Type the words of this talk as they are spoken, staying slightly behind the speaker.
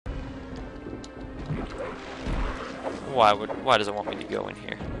Why does it want me to go in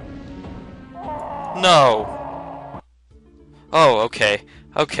here? No! Oh, okay.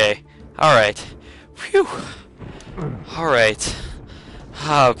 Okay. Alright. Phew. Alright.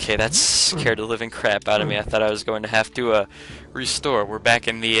 Okay, that scared the living crap out of me. I thought I was going to have to restore. We're back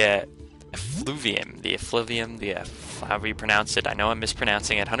in the Effluvium. However you pronounce it. I know I'm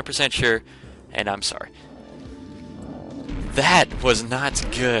mispronouncing it, 100% sure, and I'm sorry. That was not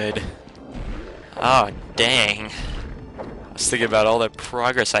good. Oh, dang. I was thinking about all that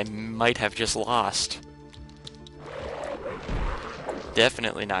progress I might have just lost.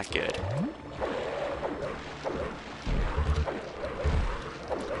 Definitely not good.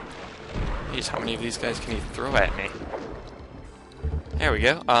 Jeez, how many of these guys can he throw at me? There we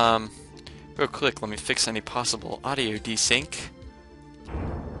go. Real quick, let me fix any possible audio desync.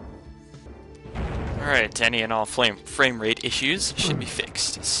 Alright, any and all frame rate issues should be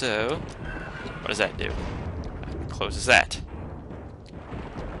fixed. So, what does that do? That closes that.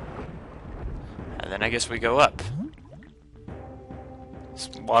 And then I guess we go up. This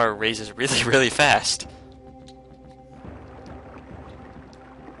water raises really, really fast.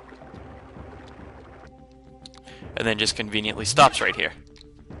 And then just conveniently stops right here.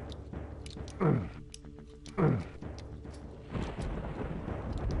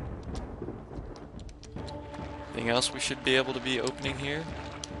 Anything else we should be able to be opening here?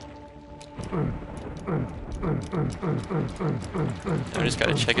 I just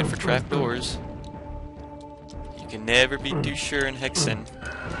gotta check it for trapdoors. You can never be too sure in Hexen.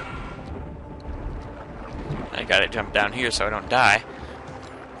 I gotta jump down here so I don't die.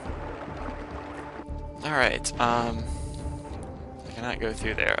 Alright, I cannot go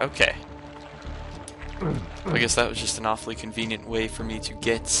through there. Okay. I guess that was just an awfully convenient way for me to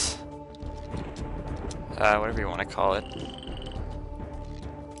get, whatever you want to call it.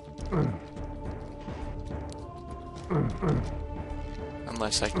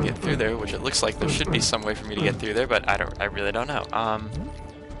 Unless I can get through there, which it looks like there should be some way for me to get through there, but I really don't know.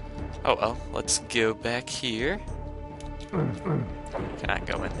 Oh well, let's go back here. Cannot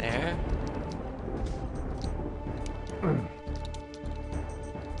go in there.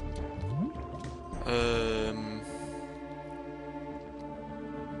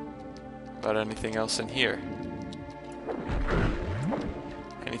 About anything else in here?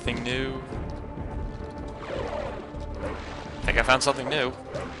 Anything new? I think I found something new.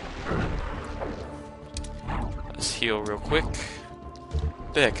 Let's heal real quick.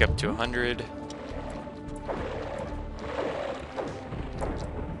 Back up to 100.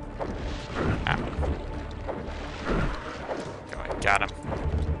 Ow. Got him.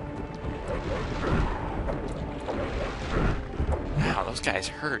 Wow, those guys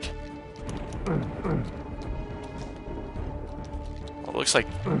hurt. Well, it looks like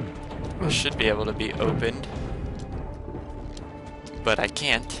this should be able to be opened, but I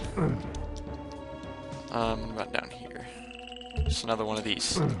can't. What about down here? Just another one of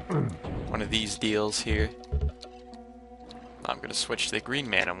these. One of these deals here. I'm gonna switch to the green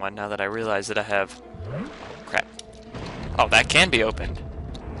mana one now that I realize that I have... Crap. Oh, that can be opened.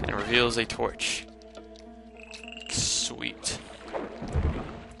 And reveals a torch. Sweet.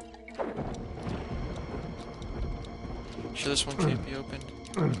 Sure this one can't be opened?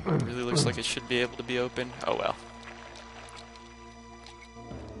 It really looks like it should be able to be opened. Oh well.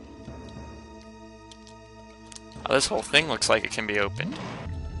 Oh, this whole thing looks like it can be opened.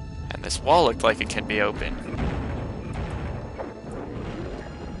 And this wall looked like it can be opened.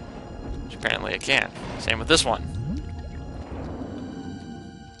 Which apparently it can. Same with this one.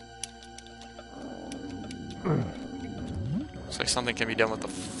 Looks like something can be done with the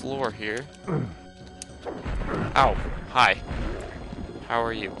floor here. Ow. Hi. How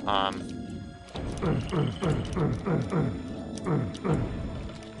are you?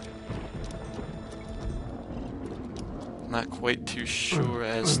 Not quite too sure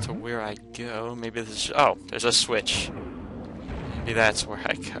as to where I go. Maybe this is... Oh, there's a switch. Maybe that's where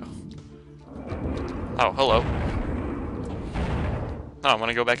I go. Oh, hello. Oh, I want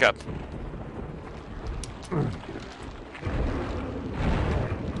to go back up.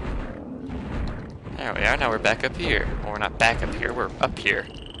 There we are, now we're back up here. Well, we're not back up here, we're up here.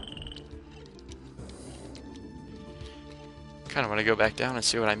 Kinda wanna go back down and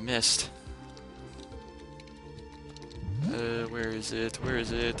see what I missed. Where is it? Where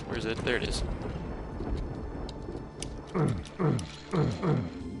is it? Where is it? There it is.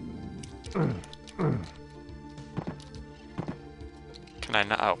 Can I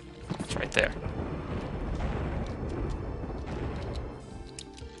not? Oh, it's right there.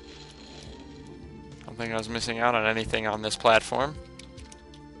 I think I was missing out on anything on this platform.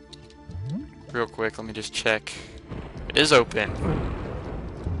 Real quick, let me just check. It is open.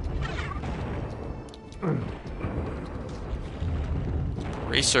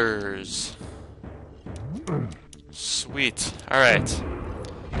 Racers. Sweet. Alright.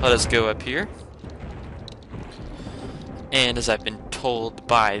 Let us go up here. And as I've been told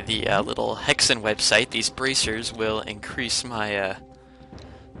by the little Hexen website, these bracers will increase my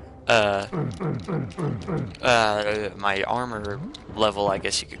my armor level, I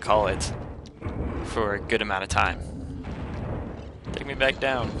guess you could call it, for a good amount of time. Take me back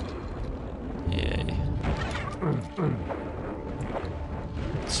down. Yay.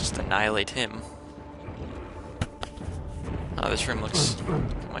 Let's just annihilate him. Oh, this room looks...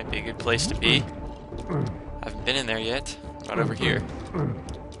 might be a good place to be. I haven't been in there yet. What about over here?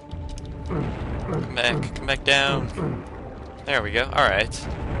 Come back down. There we go. Alright.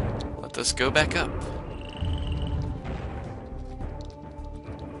 Let us go back up.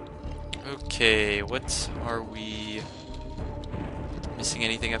 Okay, what are we... missing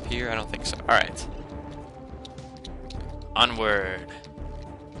anything up here? I don't think so. Alright. Onward.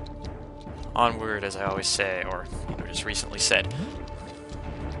 Onward, as I always say, or just recently said.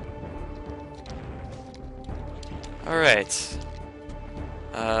 Alright.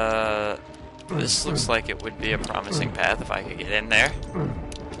 This looks like it would be a promising path if I could get in there.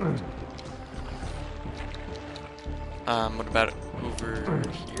 What about over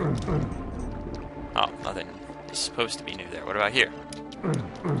here? Oh, nothing is supposed to be new there. What about here?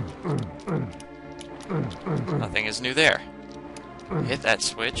 Nothing is new there. Hit that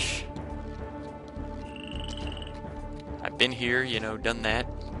switch. I've been here, you know, done that.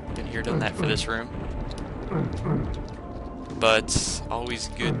 Been here, done that for this room. But always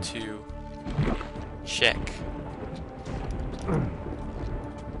good to check.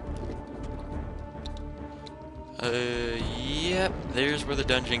 Yep, there's where the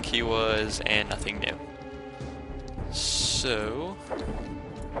dungeon key was, and nothing new. So,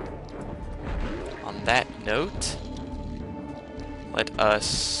 on that note, let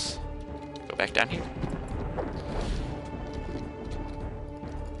us go back down here.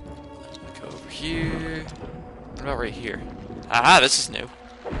 Go over here. What about right here? Aha, this is new.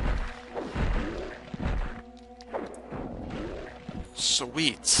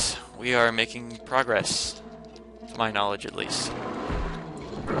 Sweet. We are making progress. To my knowledge, at least.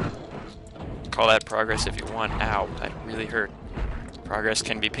 Call that progress if you want. Ow, that really hurt. Progress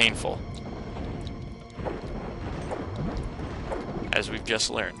can be painful. As we've just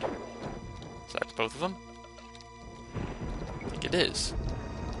learned. Is that both of them? I think it is.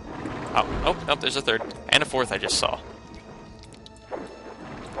 Oh, nope, there's a third. And a fourth I just saw.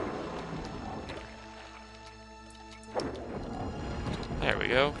 There we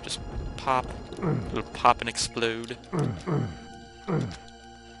go. Just pop. It'll pop and explode.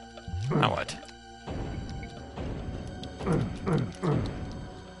 Now what?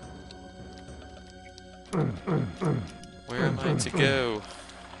 Where am I to go?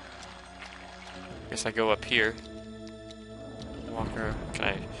 Guess I go up here. Walker. Can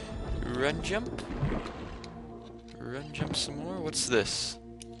I run jump? Run jump some more? What's this?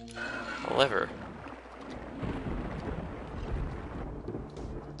 A lever.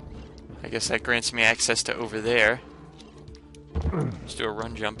 I guess that grants me access to over there. Let's do a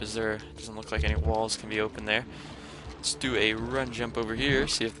run jump. Doesn't look like any walls can be open there. Let's do a run jump over here.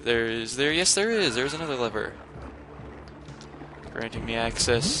 See if there is there. Yes, there is. There's another lever. Granting me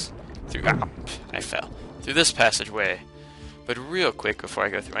access through... Ah, I fell. Through this passageway. But real quick before I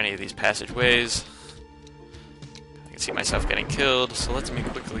go through any of these passageways, I can see myself getting killed, so let me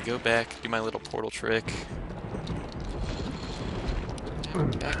quickly go back, do my little portal trick.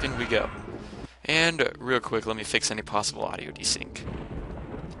 And back in we go. And real quick, let me fix any possible audio desync.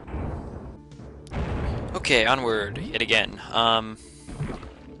 Okay, onward, yet again. Here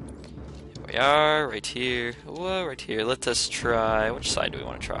we are, right here. Whoa, right here. Let us try... Which side do we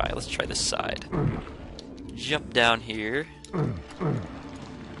want to try? Let's try this side. Jump down here.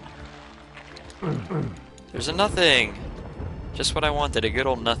 There's a nothing! Just what I wanted, a good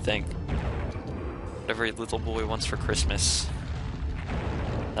old nothing. What every little boy wants for Christmas.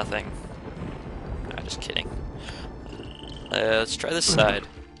 Nothing. Nah, just kidding. Let's try this side.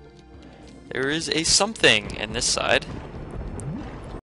 There is a something in this side.